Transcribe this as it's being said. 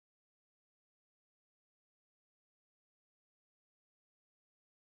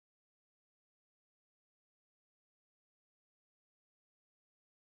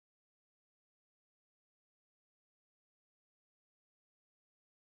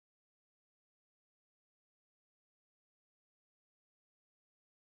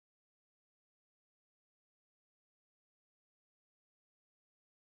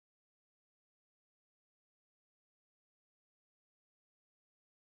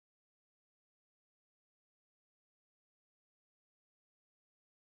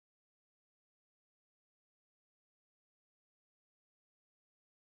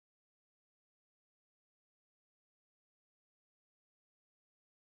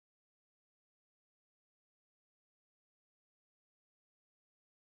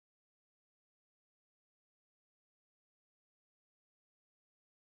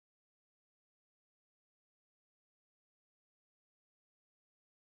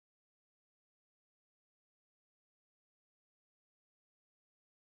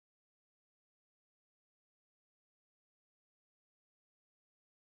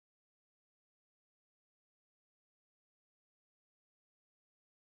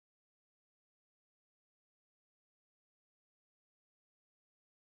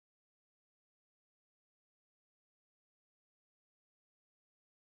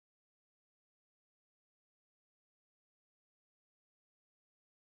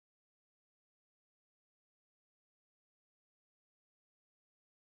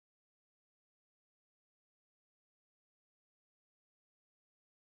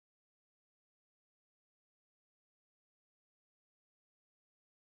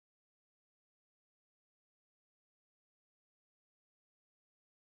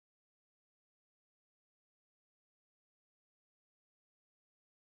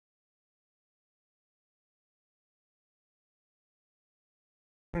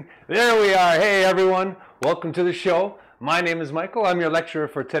There we are. Hey everyone, welcome to the show. My name is Michael. I'm your lecturer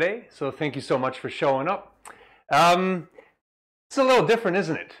for today, so thank you so much for showing up. It's a little different,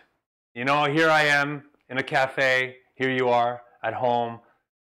 isn't it? You know, here I am in a cafe, here you are at home.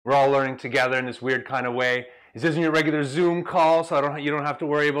 We're all learning together in this weird kind of way. This isn't your regular Zoom call, so you don't have to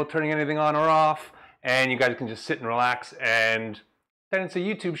worry about turning anything on or off, and you guys can just sit and relax, and then it's a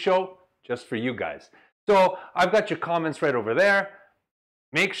YouTube show just for you guys. So I've got your comments right over there.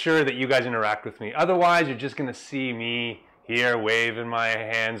 Make sure that you guys interact with me. Otherwise, you're just going to see me here waving my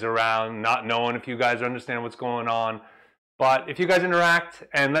hands around, not knowing if you guys understand what's going on. But if you guys interact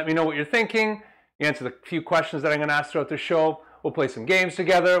and let me know what you're thinking, you answer the few questions that I'm going to ask throughout the show, we'll play some games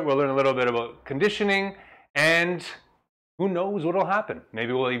together, we'll learn a little bit about conditioning, and who knows what will happen.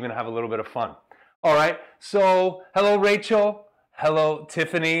 Maybe we'll even have a little bit of fun. All right, so hello Rachel, hello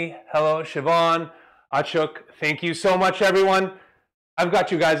Tiffany, hello Siobhan, Achuk, thank you so much everyone. I've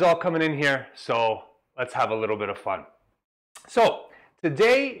got you guys all coming in here, so let's have a little bit of fun. So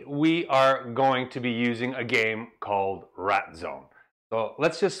today we are going to be using a game called Rat Zone. So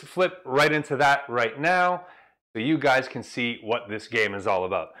let's just flip right into that right now so you guys can see what this game is all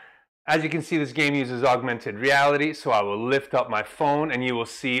about. As you can see, this game uses augmented reality, so I will lift up my phone and you will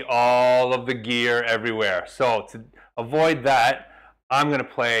see all of the gear everywhere. So to avoid that, I'm going to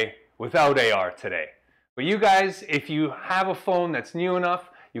play without AR today. But you guys, if you have a phone that's new enough,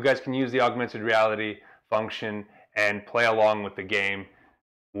 you guys can use the augmented reality function and play along with the game,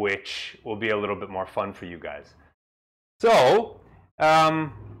 which will be a little bit more fun for you guys. So,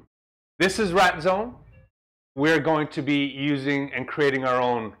 this is Rat Zone. We're going to be using and creating our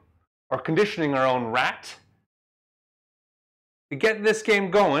own, or conditioning our own rat. To get this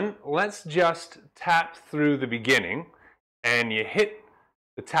game going, let's just tap through the beginning, and you hit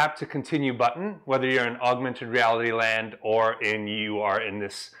the tap to continue button, whether you're in augmented reality land or you are in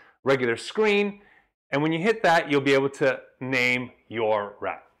this regular screen. And when you hit that, you'll be able to name your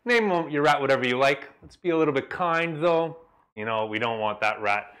rat. Name your rat whatever you like. Let's be a little bit kind though. You know, we don't want that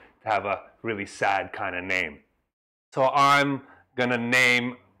rat to have a really sad kind of name. So I'm gonna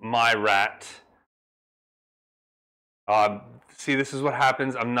name my rat. See, this is what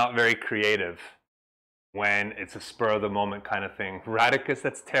happens. I'm not very creative when it's a spur of the moment kind of thing. Radicus,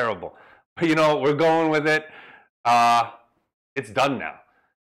 that's terrible. But you know, we're going with it. It's done now.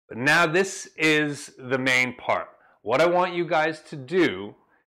 But now this is the main part. What I want you guys to do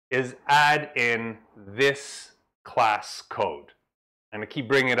is add in this class code. I'm going to keep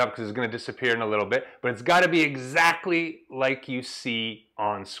bringing it up because it's going to disappear in a little bit, but it's got to be exactly like you see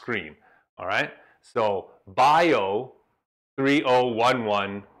on screen. All right? So bio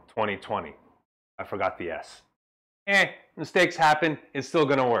 3011-2020. I forgot the S. Mistakes happen. It's still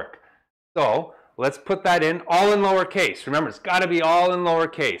going to work. So let's put that in, all in lowercase. Remember, it's got to be all in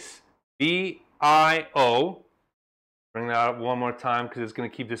lowercase. B-I-O. Bring that up one more time because it's going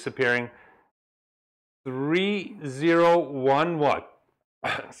to keep disappearing. 3011.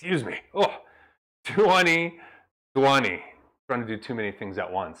 Excuse me. Oh, 2020. Trying to do too many things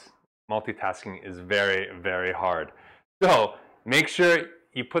at once. Multitasking is very, very hard. So make sure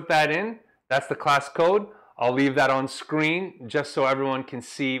you put that in. That's the class code. I'll leave that on screen just so everyone can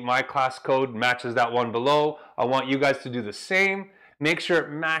see my class code matches that one below. I want you guys to do the same. Make sure it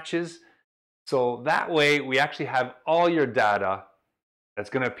matches. So that way we actually have all your data that's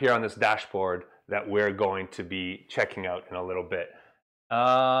going to appear on this dashboard that we're going to be checking out in a little bit.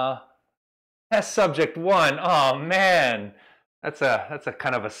 Test subject 1. Oh man, that's a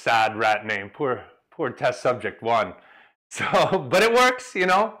kind of a sad rat name. Poor test subject 1. So, but it works, you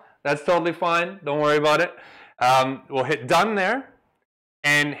know. That's totally fine. Don't worry about it. We'll hit done there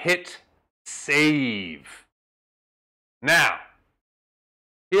and hit save. Now,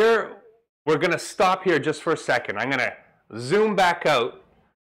 here we're going to stop here just for a second. I'm going to zoom back out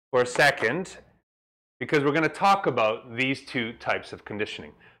for a second because we're going to talk about these two types of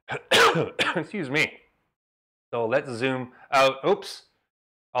conditioning. Excuse me. So let's zoom out. Oops.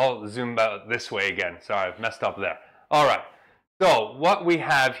 I'll zoom out this way again. Sorry, I've messed up there. All right. So what we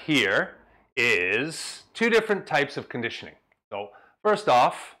have here is two different types of conditioning. So first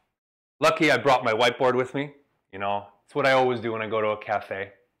off, lucky I brought my whiteboard with me. You know, it's what I always do when I go to a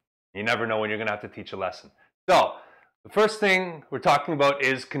cafe. You never know when you're going to have to teach a lesson. So the first thing we're talking about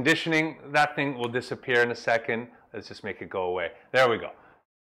is conditioning. That thing will disappear in a second. Let's just make it go away. There we go.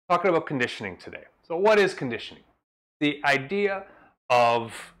 Talking about conditioning today. So what is conditioning? The idea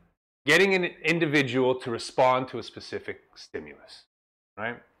of getting an individual to respond to a specific stimulus,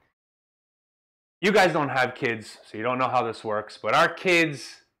 right? You guys don't have kids, so you don't know how this works, but our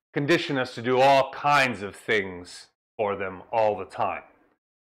kids condition us to do all kinds of things for them all the time.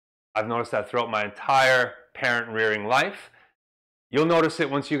 I've noticed that throughout my entire parent rearing life. You'll notice it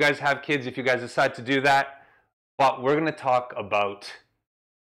once you guys have kids if you guys decide to do that. But we're going to talk about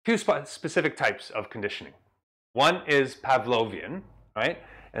two specific types of conditioning. One is Pavlovian, right?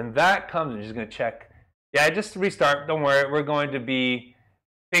 And that comes, I'm just going to check. Yeah, just restart. Don't worry. We're going to be,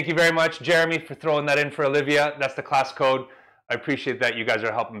 thank you very much, Jeremy, for throwing that in for Olivia. That's the class code. I appreciate that. You guys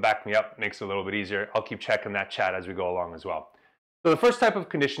are helping back me up. It makes it a little bit easier. I'll keep checking that chat as we go along as well. So the first type of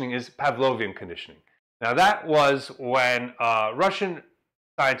conditioning is Pavlovian conditioning. Now that was when a Russian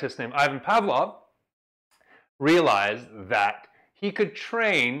scientist named Ivan Pavlov realized that he could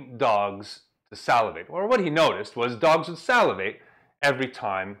train dogs to salivate. Or what he noticed was dogs would salivate every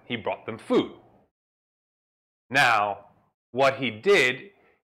time he brought them food. Now, what he did,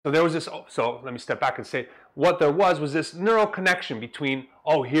 so there was this, so let me step back and say, what there was this neural connection between,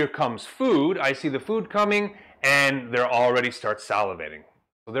 oh, here comes food, I see the food coming, and they're already start salivating.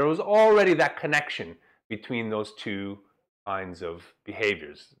 So there was already that connection between those two kinds of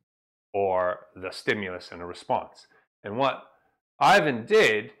behaviors, or the stimulus and a response. And what Ivan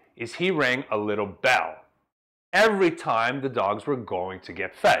did is he rang a little bell every time the dogs were going to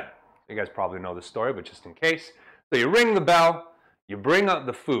get fed. You guys probably know the story, but just in case. So you ring the bell, you bring out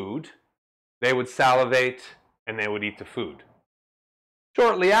the food, they would salivate, and they would eat the food.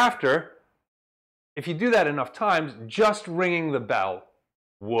 Shortly after, if you do that enough times, just ringing the bell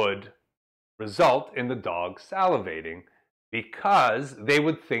would result in the dog salivating because they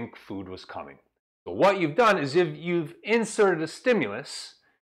would think food was coming. So what you've done is you've inserted a stimulus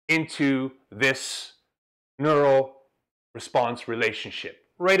into this neural response relationship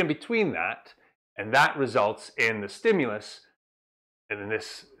right in between that, and that results in the stimulus, and in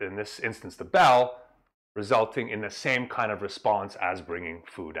this instance the bell, resulting in the same kind of response as bringing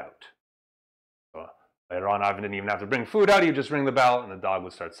food out. So later on, Ivan didn't even have to bring food out, you just ring the bell and the dog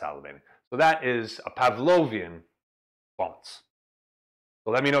would start salivating. So that is a Pavlovian response.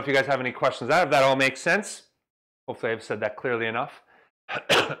 So let me know if you guys have any questions. If that all makes sense. Hopefully I've said that clearly enough.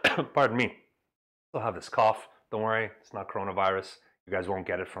 Pardon me. Still have this cough. Don't worry, it's not coronavirus. You guys won't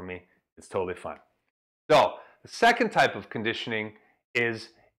get it from me. It's totally fine. So the second type of conditioning is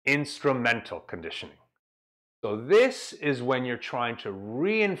instrumental conditioning. So this is when you're trying to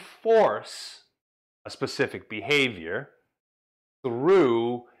reinforce a specific behavior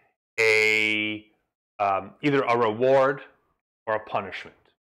through either a reward or a punishment.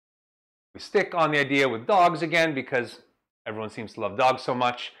 We stick on the idea with dogs again because everyone seems to love dogs so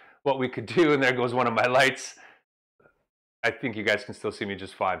much. What we could do, and there goes one of my lights. I think you guys can still see me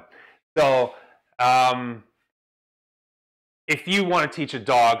just fine. So if you want to teach a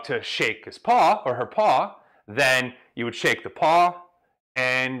dog to shake his paw or her paw, then you would shake the paw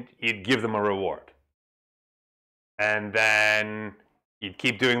and you'd give them a reward. And then you'd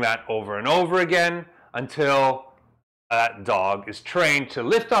keep doing that over and over again until that dog is trained to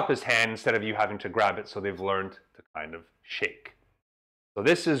lift up his hand instead of you having to grab it, so they've learned to kind of shake. So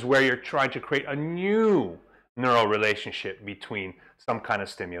this is where you're trying to create a new neural relationship between some kind of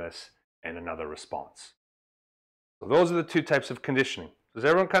stimulus and another response. So those are the two types of conditioning. Does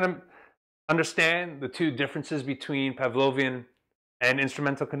everyone kind of understand the two differences between Pavlovian and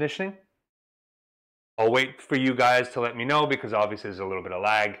instrumental conditioning? I'll wait for you guys to let me know because obviously there's a little bit of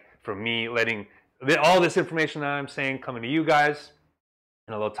lag from me letting all this information that I'm saying coming to you guys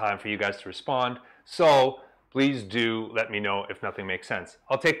and a little time for you guys to respond. So please do let me know if nothing makes sense.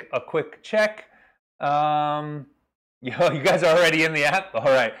 I'll take a quick check. You guys are already in the app? All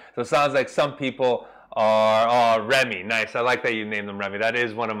right. So it sounds like some people are, oh, Remy. Nice. I like that you named them Remy. That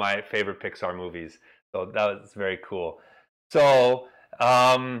is one of my favorite Pixar movies. So that was very cool. So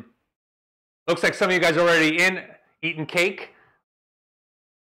looks like some of you guys are already in eating cake.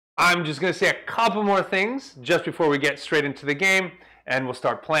 I'm just going to say a couple more things just before we get straight into the game and we'll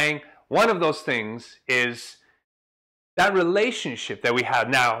start playing. One of those things is that relationship that we have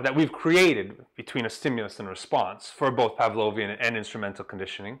now, that we've created between a stimulus and a response for both Pavlovian and instrumental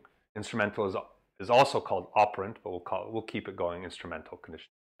conditioning. Instrumental is also called operant, but we'll keep it going, instrumental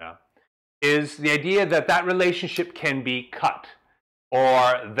conditioning. Yeah. Is the idea that that relationship can be cut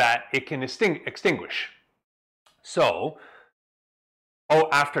or that it can extinguish. So,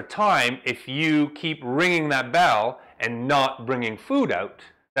 after time, if you keep ringing that bell and not bringing food out,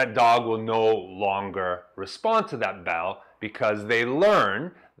 that dog will no longer respond to that bell because they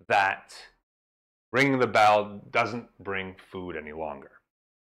learn that ringing the bell doesn't bring food any longer.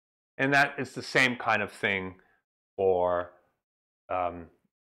 And that is the same kind of thing for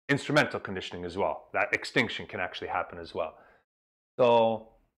instrumental conditioning as well. That extinction can actually happen as well. So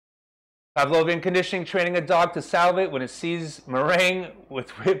Pavlovian conditioning, training a dog to salivate when it sees meringue with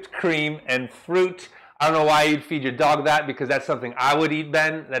whipped cream and fruit. I don't know why you'd feed your dog that, because that's something I would eat,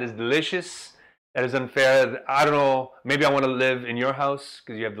 Ben. That is delicious. That is unfair. I don't know. Maybe I want to live in your house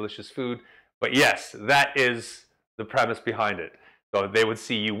because you have delicious food. But yes, that is the premise behind it. So they would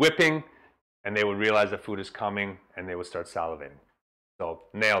see you whipping, and they would realize that food is coming, and they would start salivating. So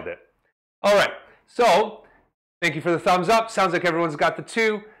nailed it. All right. So thank you for the thumbs up. Sounds like everyone's got the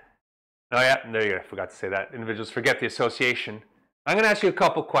 2. Oh yeah, there you go. I forgot to say that. Individuals forget the association. I'm going to ask you a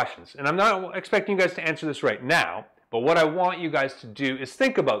couple questions, and I'm not expecting you guys to answer this right now, but what I want you guys to do is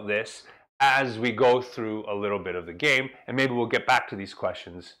think about this as we go through a little bit of the game, and maybe we'll get back to these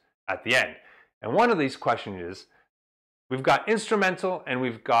questions at the end. And one of these questions is, we've got instrumental and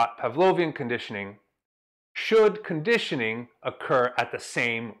we've got Pavlovian conditioning. Should conditioning occur at the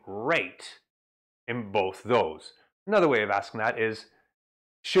same rate in both those? Another way of asking that is,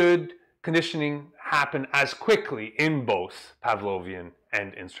 should conditioning happen as quickly in both Pavlovian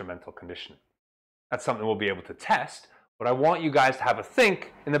and instrumental conditioning? That's something we'll be able to test, but I want you guys to have a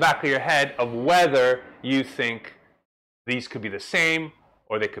think in the back of your head of whether you think these could be the same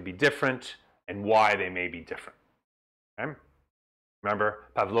or they could be different, and why they may be different. Okay? Remember,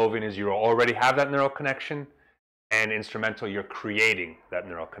 Pavlovian is you already have that neural connection, and instrumental, you're creating that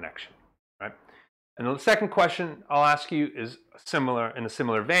neural connection. Right? And the second question I'll ask you is in a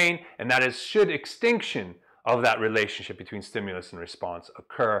similar vein, and that is, should extinction of that relationship between stimulus and response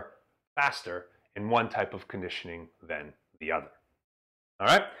occur faster in one type of conditioning than the other? All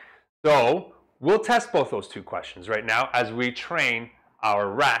right? So we'll test both those 2 questions right now as we train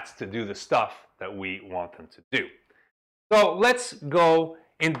our rats to do the stuff that we want them to do. So let's go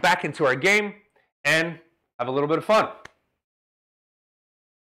back into our game and have a little bit of fun.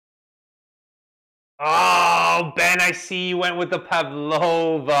 Oh, Ben, I see you went with the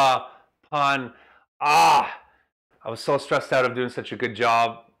Pavlova pun. I was so stressed out of doing such a good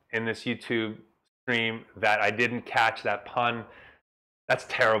job in this YouTube stream that I didn't catch that pun. That's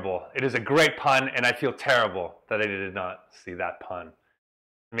terrible. It is a great pun, and I feel terrible that I did not see that pun.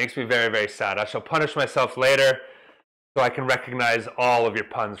 It makes me very, very sad. I shall punish myself later so I can recognize all of your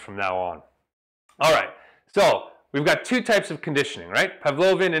puns from now on. All right, so we've got 2 types of conditioning, right?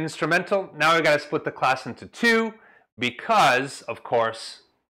 Pavlovian and instrumental. Now we've got to split the class into 2 because, of course,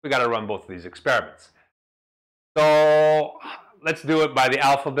 we got to run both of these experiments. So let's do it by the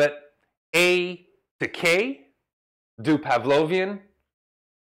alphabet. A to K, do Pavlovian.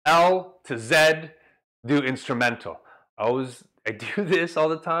 L to Z, do instrumental. I do this all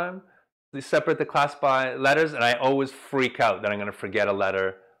the time. We separate the class by letters, and I always freak out that I'm going to forget a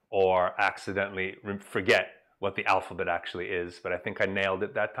letter or accidentally forget what the alphabet actually is. But I think I nailed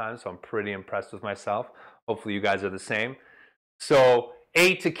it that time, so I'm pretty impressed with myself. Hopefully you guys are the same. So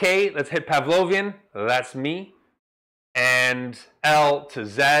A to K, let's hit Pavlovian. That's me. And L to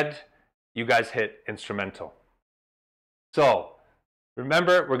Z, you guys hit instrumental. So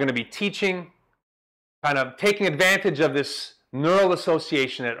remember, we're going to be teaching, kind of taking advantage of this neural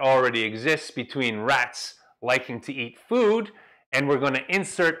association that already exists between rats liking to eat food, and we're going to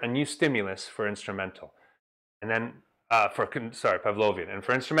insert a new stimulus for instrumental. And then, Pavlovian. And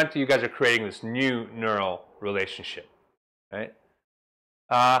for instrumental, you guys are creating this new neural relationship, right?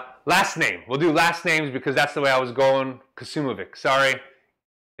 Last name. We'll do last names because that's the way I was going. Kasumovic. Sorry.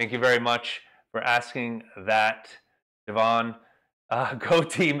 Thank you very much for asking that, Yvonne. Go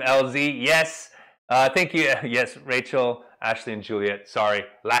Team LZ. Yes. Thank you. Yes, Rachel, Ashley, and Juliet. Sorry.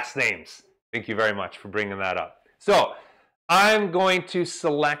 Last names. Thank you very much for bringing that up. So I'm going to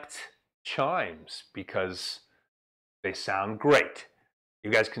select chimes because they sound great. You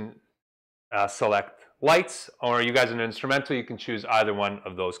guys can select lights, or you guys in instrumental, you can choose either one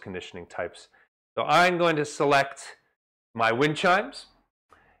of those conditioning types. So I'm going to select my wind chimes,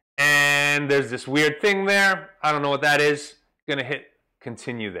 and there's this weird thing there. I don't know what that is. I'm going to hit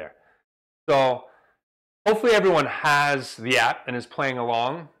continue there. So hopefully everyone has the app and is playing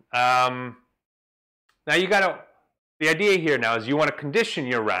along. Now the idea here now is you want to condition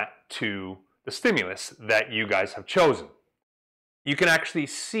your rat to the stimulus that you guys have chosen. You can actually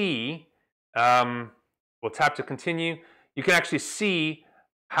see, we'll tap to continue. You can actually see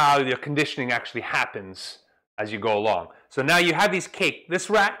how the conditioning actually happens as you go along. So now you have these cake. This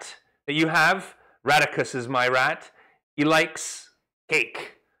rat that you have, Radicus is my rat, he likes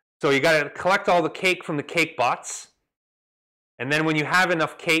cake. So you got to collect all the cake from the cake bots. And then when you have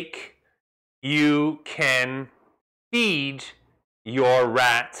enough cake, you can feed your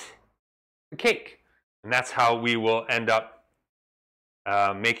rat the cake. And that's how we will end up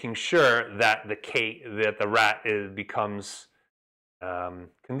making sure that the rat becomes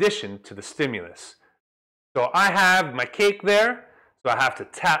conditioned to the stimulus. So I have my cake there, so I have to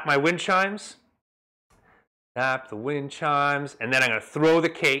tap my wind chimes, tap the wind chimes, and then I'm going to throw the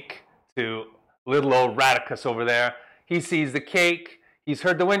cake to little old Radicus over there. He sees the cake, he's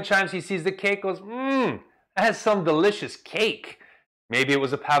heard the wind chimes, he sees the cake, goes, that has some delicious cake. Maybe it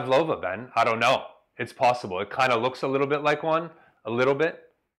was a pavlova, Ben. I don't know. It's possible. It kind of looks a little bit like one, a little bit.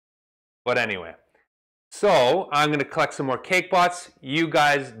 But anyway, so I'm going to collect some more cake bots. You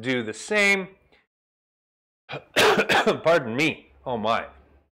guys do the same. Pardon me. Oh my.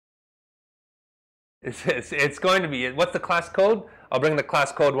 It's going to be, what's the class code? I'll bring the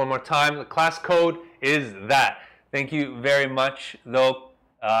class code one more time. The class code is that. Thank you very much, though.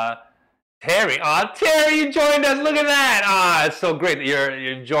 Terry. Terry, you joined us. Look at that. It's so great that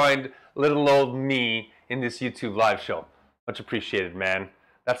you joined little old me in this YouTube live show. Much appreciated, man.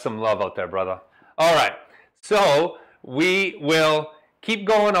 That's some love out there, brother. All right. So we will keep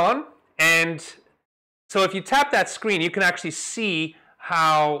going on. And so if you tap that screen, you can actually see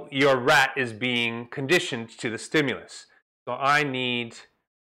how your rat is being conditioned to the stimulus. So I need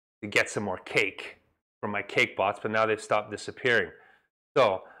to get some more cake from my cake bots, but now they've stopped disappearing.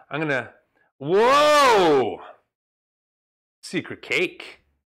 So I'm going to, whoa! Secret cake.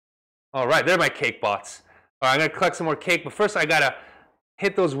 All right, they're my cake bots. All right, I'm going to collect some more cake, but first I got to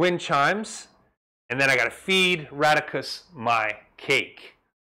hit those wind chimes, and then I got to feed Radicus my cake.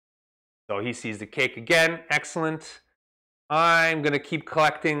 So he sees the cake again. Excellent. I'm going to keep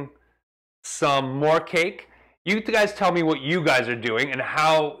collecting some more cake. You guys tell me what you guys are doing and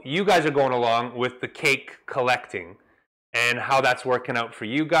how you guys are going along with the cake collecting and how that's working out for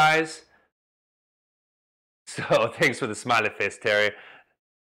you guys. So thanks for the smiley face, Terry.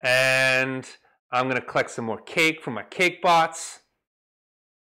 And I'm going to collect some more cake from my cake bots.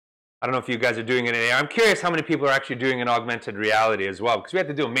 I don't know if you guys are doing it in AR. I'm curious how many people are actually doing an augmented reality as well, because we had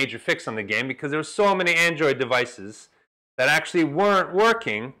to do a major fix on the game because there were so many Android devices that actually weren't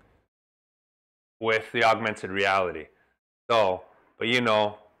working with the augmented reality. So, but you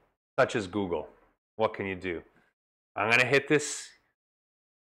know, such as Google. What can you do? I'm going to hit this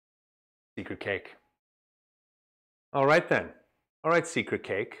secret cake. All right then. All right, secret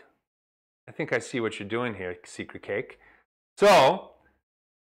cake. I think I see what you're doing here, secret cake. So,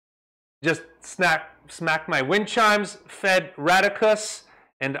 just smack my wind chimes, fed Radicus,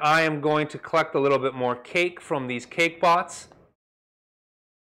 and I am going to collect a little bit more cake from these cake bots.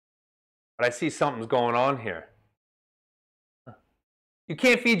 But I see something's going on here. You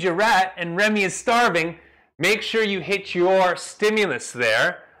can't feed your rat and Remy is starving. Make sure you hit your stimulus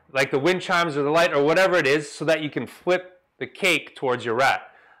there, like the wind chimes or the light or whatever it is, so that you can flip the cake towards your rat.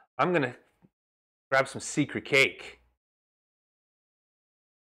 I'm going to grab some secret cake.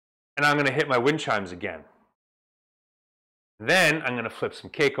 And I'm going to hit my wind chimes again. Then I'm going to flip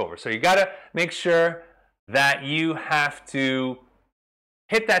some cake over. So you got to make sure that you have to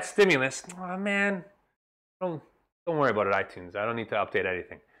hit that stimulus. Oh man, don't worry about it, iTunes. I don't need to update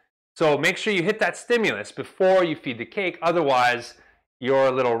anything. So make sure you hit that stimulus before you feed the cake. Otherwise,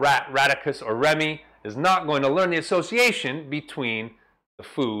 your little rat, Radicus or Remy, is not going to learn the association between the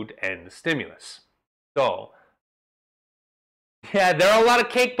food and the stimulus. So, yeah, there are a lot of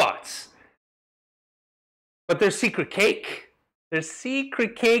cake bots. But they're secret cake. They're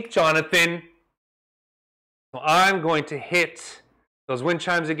secret cake, Jonathan. So I'm going to hit those wind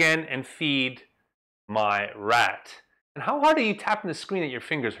chimes again and feed my rat. And how hard are you tapping the screen that your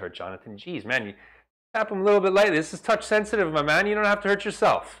fingers hurt, Jonathan? Jeez, man, you tap them a little bit lightly. This is touch sensitive, my man. You don't have to hurt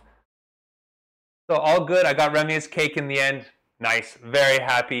yourself. So all good. I got Remy's cake in the end. Nice. Very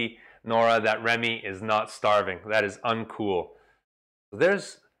happy, Nora, that Remy is not starving. That is uncool. So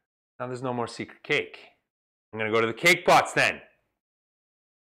now there's no more secret cake. I'm going to go to the cake bots then.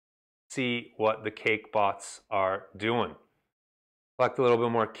 See what the cake bots are doing. Collect a little bit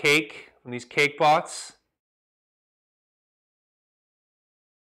more cake from these cake bots.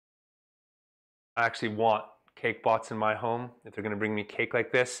 I actually want cake bots in my home if they're going to bring me cake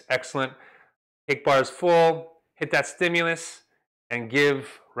like this. Excellent. Cake bar is full. Hit that stimulus and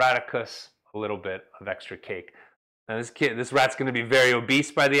give Radicus a little bit of extra cake. Now this rat's going to be very obese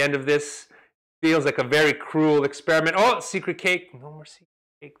by the end of this. Feels like a very cruel experiment. Oh, secret cake. No more secret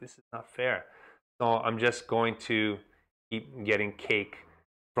cake. This is not fair. So I'm just going to keep getting cake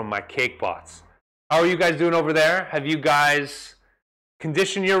from my cake bots. How are you guys doing over there? Have you guys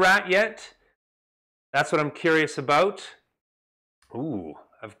conditioned your rat yet? That's what I'm curious about. Ooh,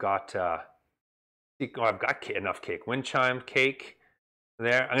 I've got enough cake. Wind chime cake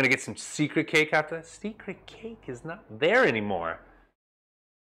there. I'm going to get some secret cake after that. Secret cake is not there anymore.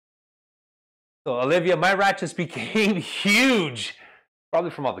 So Olivia, my rat just became huge.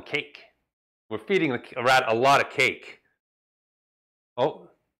 Probably from all the cake. We're feeding the rat a lot of cake. Oh,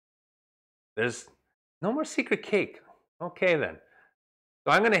 there's no more secret cake. Okay then.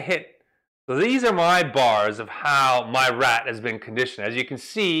 So I'm going to hit, so these are my bars of how my rat has been conditioned. As you can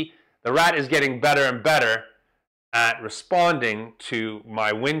see, the rat is getting better and better at responding to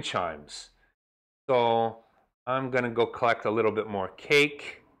my wind chimes. So I'm going to go collect a little bit more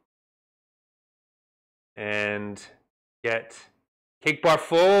cake and get cake bar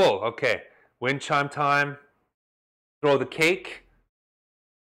full. Okay, wind chime time. Throw the cake.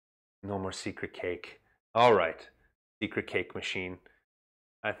 No more secret cake. All right, secret cake machine.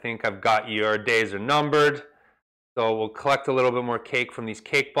 I think I've got your days are numbered. So we'll collect a little bit more cake from these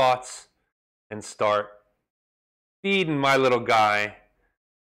cake bots and start feeding my little guy.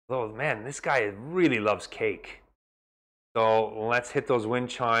 Oh man, this guy really loves cake. So let's hit those wind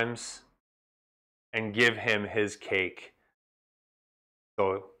chimes and give him his cake.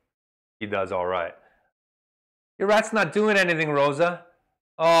 So he does all right. Your rat's not doing anything, Rosa.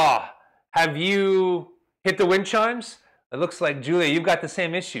 Oh, have you hit the wind chimes? It looks like, Julia, you've got the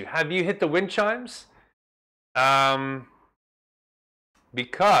same issue. Have you hit the wind chimes?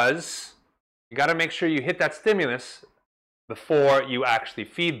 Because you got to make sure you hit that stimulus before you actually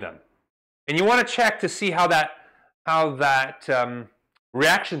feed them. And you want to check to see how that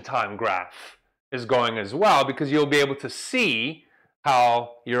reaction time graph is going as well, because you'll be able to see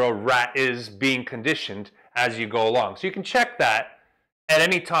how your rat is being conditioned as you go along. So you can check that at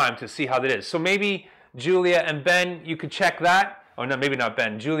any time to see how that is. So maybe Julia and Ben, you could check that. Or no, maybe not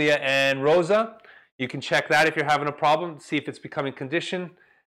Ben. Julia and Rosa, you can check that if you're having a problem, see if it's becoming conditioned.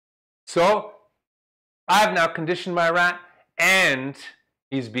 So I've now conditioned my rat, and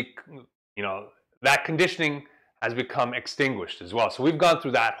that conditioning has become extinguished as well. So we've gone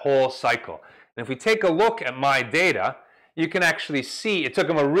through that whole cycle. And if we take a look at my data, you can actually see it took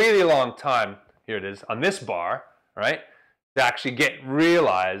him a really long time. Here it is on this bar, right? To actually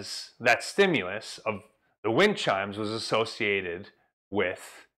realize that stimulus of the wind chimes was associated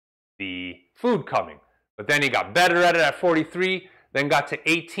with the food coming. But then he got better at it at 43, then got to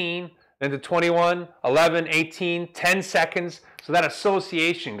 18, then to 21, 11, 18, 10 seconds. So that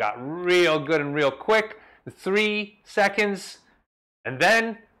association got real good and real quick. 3 seconds, and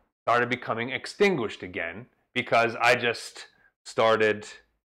then started becoming extinguished again because I just started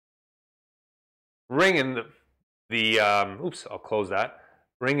ringing oops, I'll close that,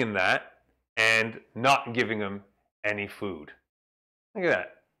 ringing that and not giving him any food. Look at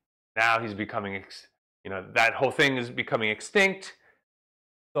that. Now he's becoming, that whole thing is becoming extinct.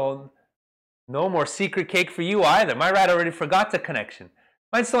 So no more secret cake for you either. My rat already forgot the connection.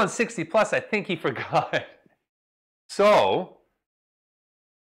 Mine's still on 60 plus. I think he forgot. So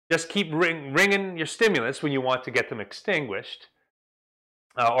just keep ringing your stimulus when you want to get them extinguished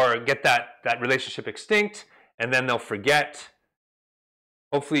or get that relationship extinct, and then they'll forget.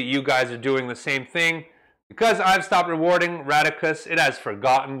 Hopefully you guys are doing the same thing. Because I've stopped rewarding Radicus, it has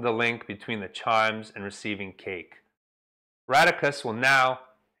forgotten the link between the chimes and receiving cake. Radicus will now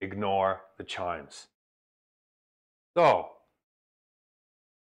ignore the chimes. So,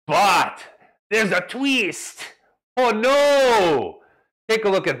 but there's a twist. Oh no! Take a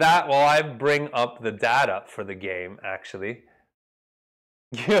look at that while I bring up the data for the game, actually.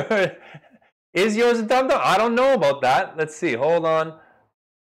 Is yours a dum-dum? I don't know about that. Let's see. Hold on.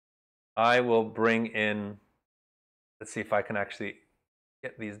 I will bring in, let's see if I can actually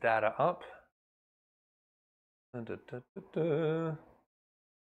get these data up. Where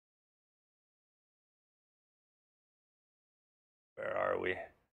are we? I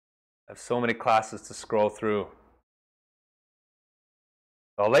have so many classes to scroll through.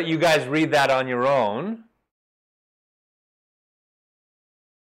 I'll let you guys read that on your own.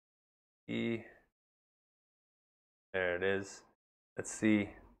 There it is. Let's see.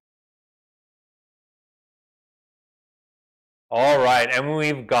 All right, and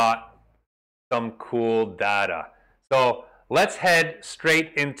we've got some cool data. So let's head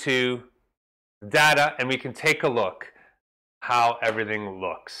straight into data and we can take a look how everything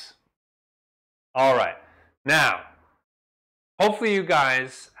looks. All right, now, hopefully you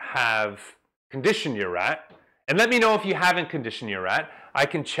guys have conditioned your rat. And let me know if you haven't conditioned your rat. I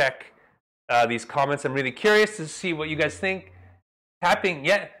can check these comments. I'm really curious to see what you guys think. Tapping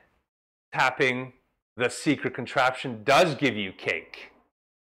the secret contraption does give you cake.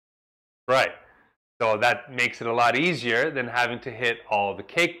 Right. So that makes it a lot easier than having to hit all the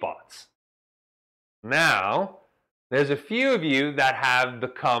cake bots. Now, there's a few of you that have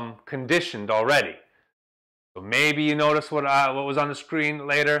become conditioned already. So maybe you noticed what was on the screen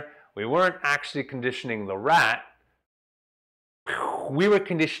later. We weren't actually conditioning the rat. we were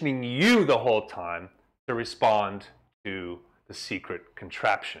conditioning you the whole time to respond to the secret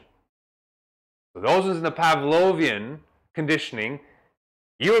contraption. So those in the Pavlovian conditioning,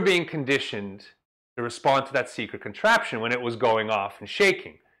 you were being conditioned to respond to that secret contraption when it was going off and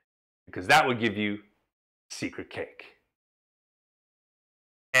shaking, because that would give you secret cake.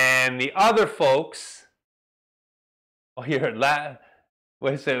 And the other folks, oh, you heard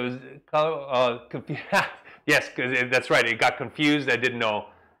what is it? It was confused. Yes, because that's right. It got confused. I didn't know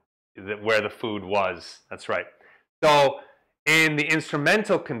where the food was. That's right. So in the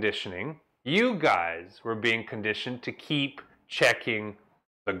instrumental conditioning, you guys were being conditioned to keep checking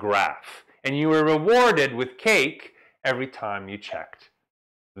the graph. And you were rewarded with cake every time you checked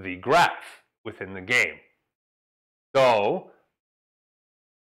the graph within the game. So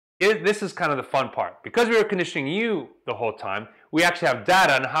this is kind of the fun part. Because we were conditioning you the whole time, we actually have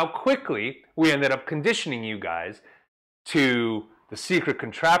data on how quickly we ended up conditioning you guys to the secret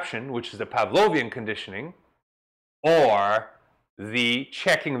contraption, which is the Pavlovian conditioning, or the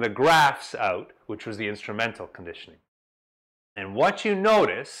checking the graphs out, which was the instrumental conditioning. And what you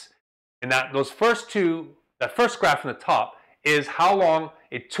notice in that first graph on the top is how long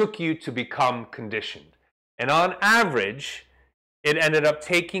it took you to become conditioned. And on average, it ended up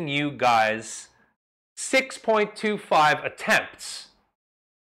taking you guys 6.25 attempts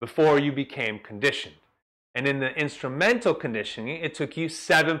before you became conditioned. And in the instrumental conditioning, it took you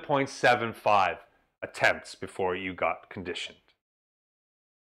 7.75 attempts before you got conditioned.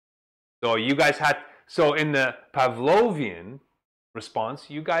 So you guys so in the Pavlovian response,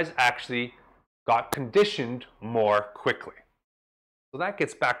 you guys actually got conditioned more quickly. So that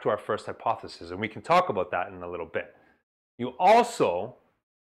gets back to our first hypothesis, and we can talk about that in a little bit. You also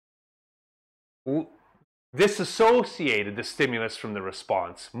disassociated the stimulus from the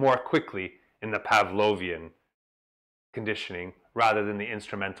response more quickly in the Pavlovian conditioning rather than the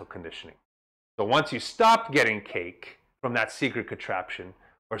instrumental conditioning. So once you stopped getting cake from that secret contraption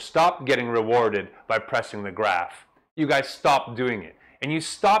or stopped getting rewarded by pressing the graph, you guys stopped doing it. And you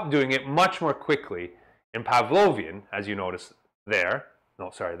stopped doing it much more quickly in Pavlovian, as you notice there,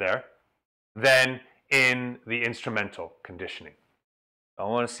 than in the instrumental conditioning. I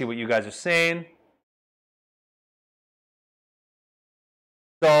want to see what you guys are saying.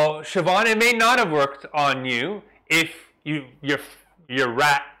 So, Siobhan, it may not have worked on you if your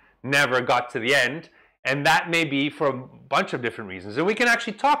rat never got to the end, and that may be for a bunch of different reasons. And we can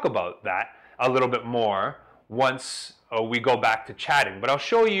actually talk about that a little bit more once we go back to chatting. But I'll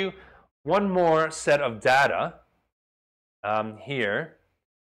show you one more set of data. Here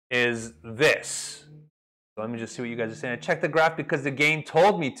is this. So let me just see what you guys are saying. I checked the graph because the game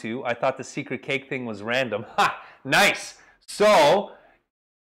told me to. I thought the secret cake thing was random. Ha! Nice! So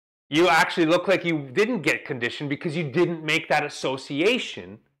you actually look like you didn't get conditioned because you didn't make that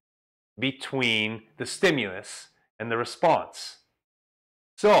association between the stimulus and the response.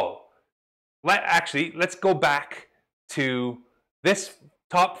 So let's go back to this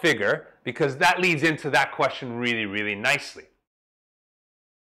top figure because that leads into that question really, really nicely.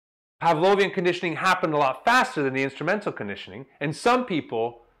 Pavlovian conditioning happened a lot faster than the instrumental conditioning, and some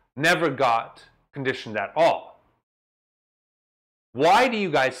people never got conditioned at all. Why do you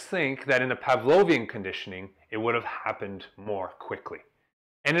guys think that in the Pavlovian conditioning it would have happened more quickly?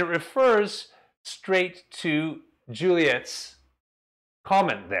 And it refers straight to Juliet's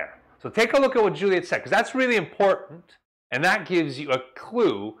comment there. So take a look at what Juliet said, because that's really important, and that gives you a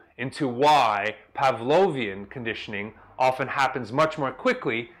clue into why Pavlovian conditioning often happens much more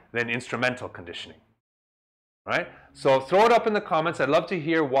quickly than instrumental conditioning. Right? So throw it up in the comments. I'd love to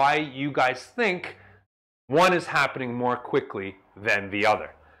hear why you guys think one is happening more quickly than the other.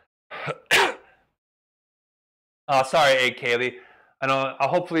 Sorry, Kaylee. I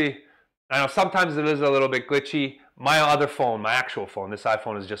know sometimes it is a little bit glitchy. My other phone, my actual phone, this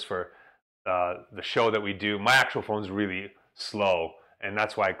iPhone is just for the show that we do. My actual phone is really slow, and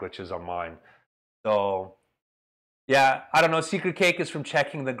that's why it glitches on mine. So yeah, I don't know. Secret cake is from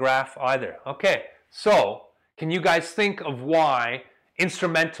checking the graph either. Okay, so can you guys think of why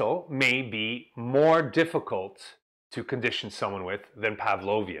instrumental may be more difficult to condition someone with than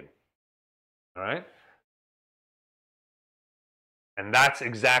Pavlovian? All right? And that's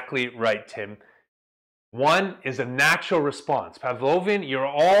exactly right, Tim. One is a natural response. Pavlovian, you're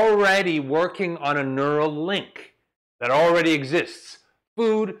already working on a neural link that already exists.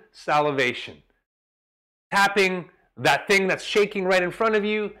 Food, salivation. Tapping that thing that's shaking right in front of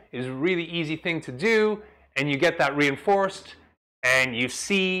you is a really easy thing to do, and you get that reinforced, and you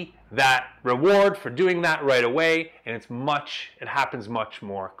see that reward for doing that right away, and it happens much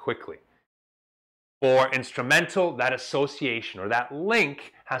more quickly. For instrumental, that association or that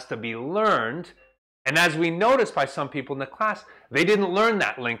link has to be learned. And as we noticed by some people in the class, they didn't learn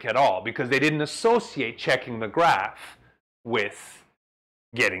that link at all because they didn't associate checking the graph with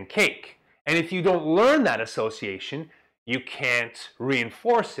getting cake. And if you don't learn that association, you can't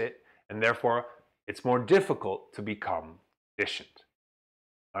reinforce it, and therefore it's more difficult to become conditioned.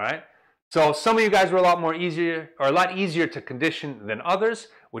 All right? So some of you guys were a lot easier to condition than others,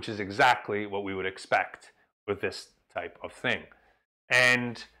 which is exactly what we would expect with this type of thing.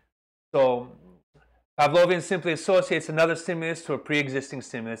 And so Pavlovian simply associates another stimulus to a pre-existing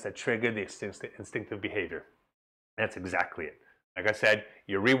stimulus that triggered the instinctive behavior. That's exactly it. Like I said,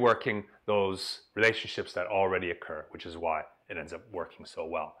 you're reworking those relationships that already occur, which is why it ends up working so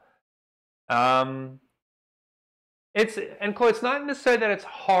well. It's not necessarily that it's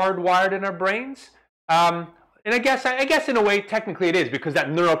hardwired in our brains. And I guess in a way, technically it is, because that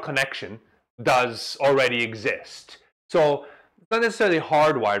neural connection does already exist. So it's not necessarily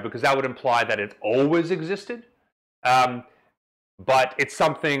hardwired, because that would imply that it always existed. But it's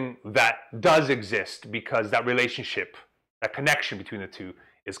something that does exist because that relationship, that connection between the two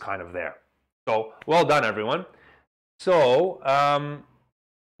is kind of there. So well done, everyone. So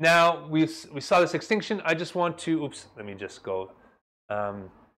now we saw this extinction. I just want to, oops, let me just go.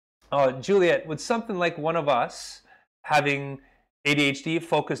 Juliet, would something like one of us having ADHD,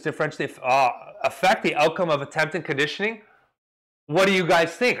 focus differentially, affect the outcome of attempted conditioning? What do you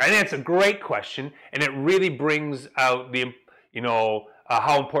guys think? I think it's a great question, and it really brings out the,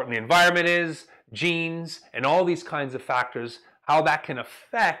 how important the environment is, genes, and all these kinds of factors, how that can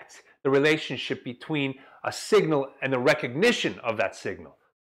affect the relationship between a signal and the recognition of that signal.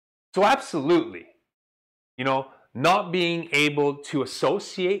 So absolutely, not being able to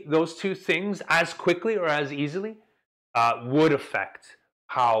associate those two things as quickly or as easily would affect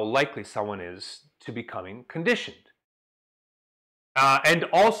how likely someone is to becoming conditioned. And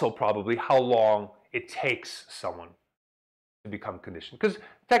also probably how long it takes someone to become conditioned. Because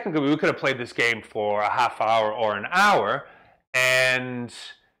technically we could have played this game for a half hour or an hour, and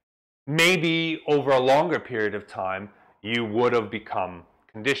maybe over a longer period of time you would have become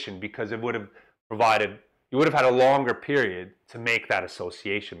conditioned, because it would have you would have had a longer period to make that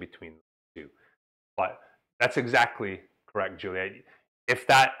association between the two. But that's exactly correct, Julia. If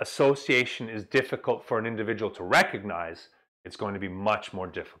that association is difficult for an individual to recognize, it's going to be much more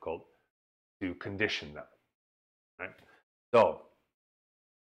difficult to condition them. Right? So,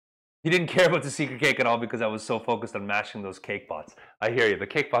 he didn't care about the secret cake at all because I was so focused on mashing those cake pots. I hear you. The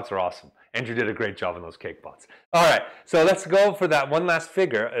cake pots are awesome. Andrew did a great job on those cake pots. All right, so let's go for that one last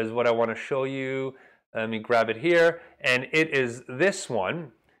figure is what I want to show you. Let me grab it here, and it is this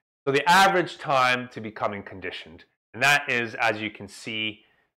one. So the average time to becoming conditioned, and that is, as you can see,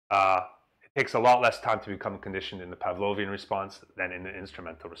 it takes a lot less time to become conditioned in the Pavlovian response than in the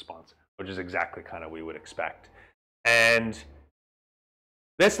instrumental response, which is exactly kind of what we would expect. And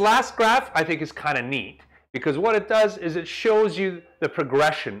this last graph, I think, is kind of neat, because what it does is it shows you the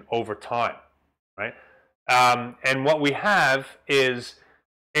progression over time, right? And what we have is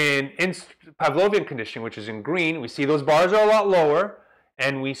in Pavlovian conditioning, which is in green, we see those bars are a lot lower,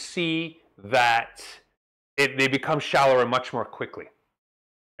 and we see that they become shallower much more quickly.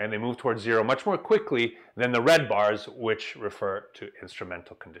 And they move towards zero much more quickly than the red bars, which refer to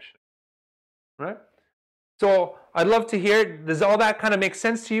instrumental conditioning, right? So I'd love to hear, does all that kind of make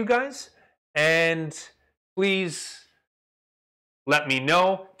sense to you guys? And please let me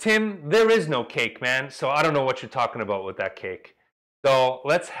know. Tim, there is no cake, man. So I don't know what you're talking about with that cake. So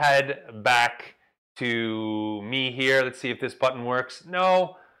let's head back to me here. Let's see if this button works.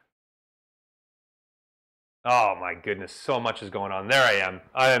 No. Oh my goodness, so much is going on. There I am.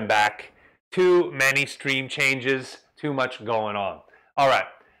 I am back. Too many stream changes, too much going on. All right,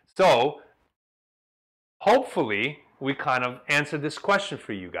 so hopefully we kind of answered this question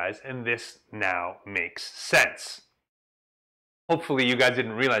for you guys, and this now makes sense. Hopefully you guys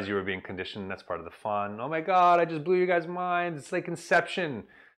didn't realize you were being conditioned. That's part of the fun. Oh my God, I just blew you guys' minds. It's like Inception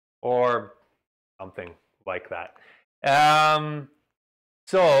or something like that.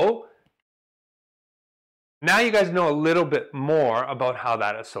 So now you guys know a little bit more about how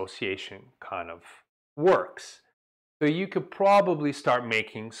that association kind of works. So you could probably start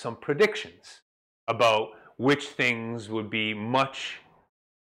making some predictions about which things would be much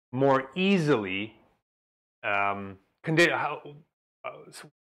more easily,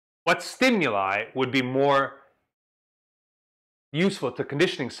 what stimuli would be more useful to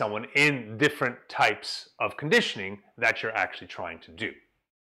conditioning someone in different types of conditioning that you're actually trying to do.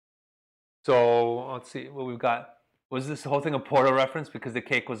 So let's see what we've got. Was this whole thing a Porto reference because the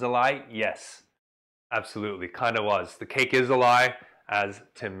cake was a lie? Yes. Absolutely, kind of was. The cake is a lie, as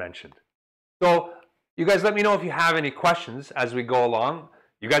Tim mentioned. So you guys let me know if you have any questions as we go along.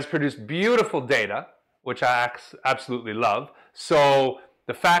 You guys produce beautiful data, which I absolutely love. So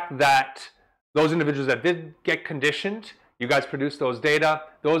the fact that those individuals that did get conditioned, you guys produced those data.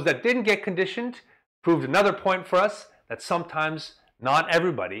 Those that didn't get conditioned proved another point for us that sometimes not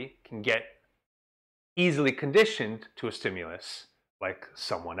everybody can get easily conditioned to a stimulus like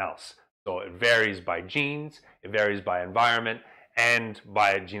someone else. So it varies by genes, it varies by environment, and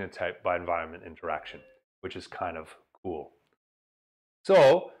by genotype, by environment interaction, which is kind of cool.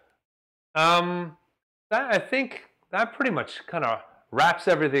 So I think that pretty much kind of wraps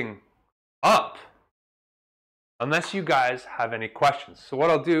everything up, unless you guys have any questions. So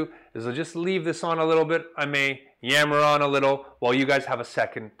what I'll do is I'll just leave this on a little bit. I may yammer on a little while you guys have a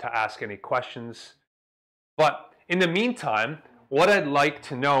second to ask any questions. But in the meantime, what I'd like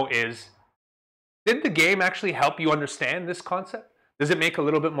to know is, did the game actually help you understand this concept? Does it make a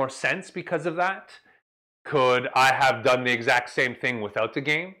little bit more sense because of that? Could I have done the exact same thing without the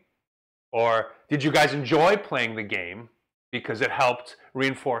game? Or did you guys enjoy playing the game because it helped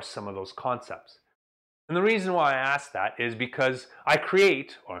reinforce some of those concepts? And the reason why I ask that is because I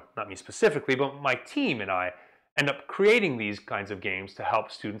create, or not me specifically, but my team and I end up creating these kinds of games to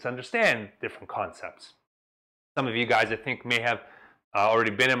help students understand different concepts. Some of you guys, I think, may have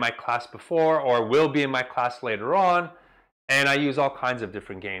already been in my class before or will be in my class later on, and I use all kinds of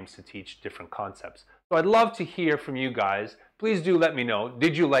different games to teach different concepts. So I'd love to hear from you guys. Please do let me know,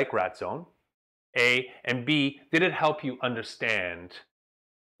 did you like Rat Zone? A, and B, did it help you understand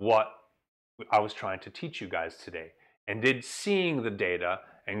what I was trying to teach you guys today? And did seeing the data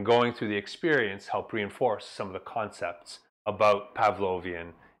and going through the experience help reinforce some of the concepts about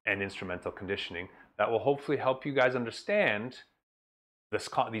Pavlovian and instrumental conditioning that will hopefully help you guys understand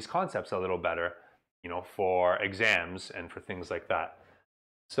these concepts a little better, you know, for exams and for things like that.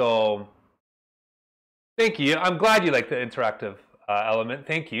 So thank you. I'm glad you like the interactive element.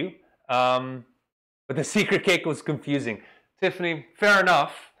 Thank you. But the secret cake was confusing. Tiffany, fair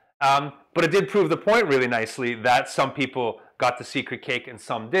enough. But it did prove the point really nicely that some people got the secret cake and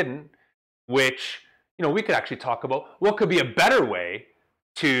some didn't, which, you know, we could actually talk about what could be a better way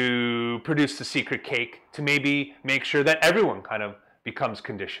to produce the secret cake to maybe make sure that everyone kind of becomes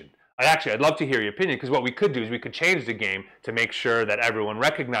conditioned. I'd love to hear your opinion, because what we could do is we could change the game to make sure that everyone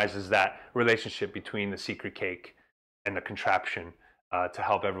recognizes that relationship between the secret cake and the contraption to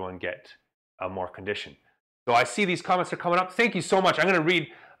help everyone get more conditioned. So I see these comments are coming up. Thank you so much. I'm going to read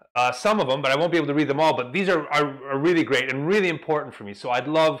some of them, but I won't be able to read them all. But these are really great and really important for me. So I'd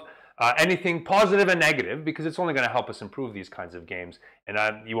love anything positive and negative, because it's only going to help us improve these kinds of games. And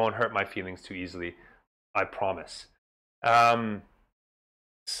you won't hurt my feelings too easily, I promise. Tim,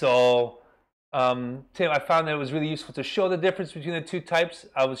 I found that it was really useful to show the difference between the two types.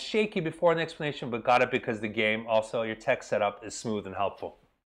 I was shaky before an explanation, but got it because the game. Also, your tech setup is smooth and helpful.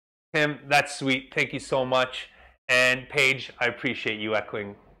 Tim, that's sweet. Thank you so much. And Paige, I appreciate you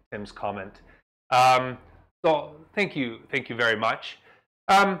echoing Tim's comment. So thank you very much.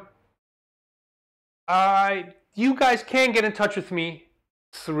 You guys can get in touch with me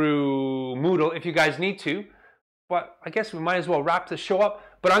through Moodle if you guys need to, but I guess we might as well wrap the show up.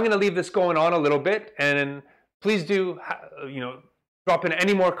 But I'm going to leave this going on a little bit, and please do, drop in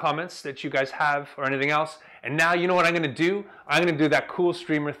any more comments that you guys have or anything else. And now, you know what I'm going to do? I'm going to do that cool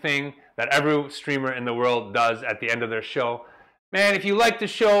streamer thing that every streamer in the world does at the end of their show. Man, if you like the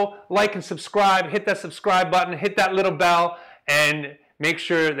show, like and subscribe, hit that subscribe button, hit that little bell, and make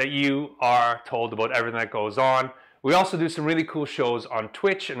sure that you are told about everything that goes on. We also do some really cool shows on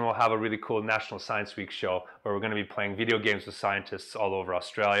Twitch, and we'll have a really cool National Science Week show where we're going to be playing video games with scientists all over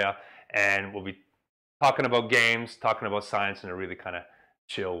Australia, and we'll be talking about games, talking about science in a really kind of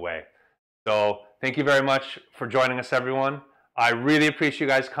chill way. So thank you very much for joining us, everyone. I really appreciate you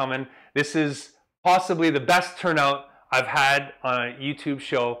guys coming. This is possibly the best turnout I've had on a YouTube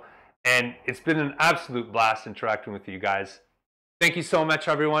show, and it's been an absolute blast interacting with you guys. Thank you so much,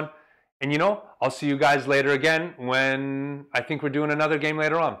 everyone. And I'll see you guys later again when I think we're doing another game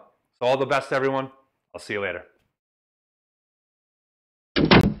later on. So all the best, everyone. I'll see you later.